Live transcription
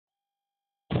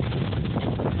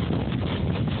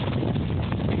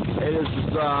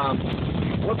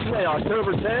what's today,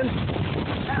 October 10th?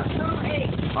 October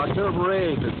 8th. October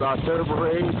 8th. It's October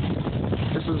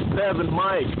 8th. This is Bev and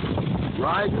Mike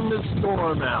riding the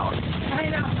storm out. I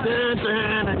know.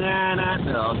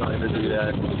 No, I'm not going to do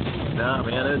that. No,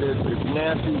 man, it's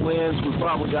nasty winds. We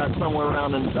probably got somewhere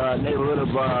around in the neighborhood of,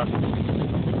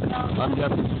 I'm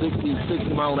guessing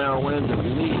 60 mile an hour winds at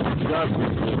least. Gusts.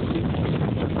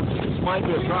 This might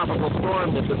be a tropical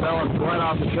storm that developed right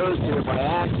off the coast here by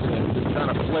accident. Just kind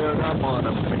of flared up on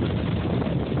them.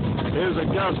 Here's a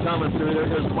gust coming through. There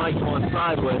goes Mike going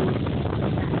sideways.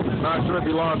 Not sure if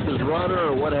he lost his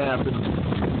rudder or what happened.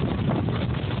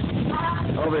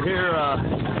 Over here,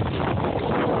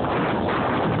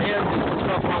 Andy's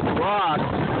stuff on the rocks.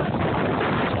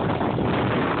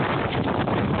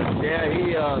 Yeah,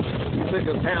 he took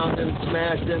a pound and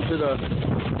smashed into the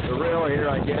rail here,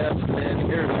 I guess. And then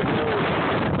here's the nose.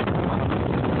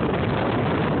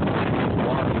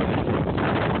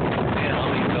 Man, I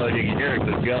don't even know if you can hear it,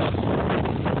 the gust.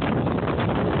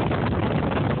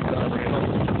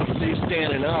 He's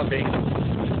standing up, ain't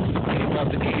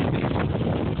nothing easy.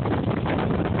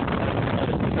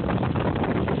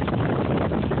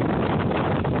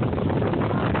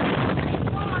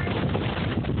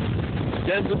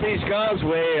 Denton Beach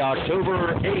Causeway,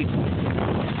 October 8th,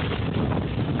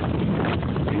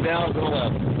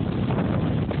 2011.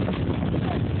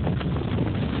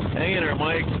 Hang in there,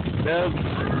 Mike.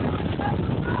 Bev.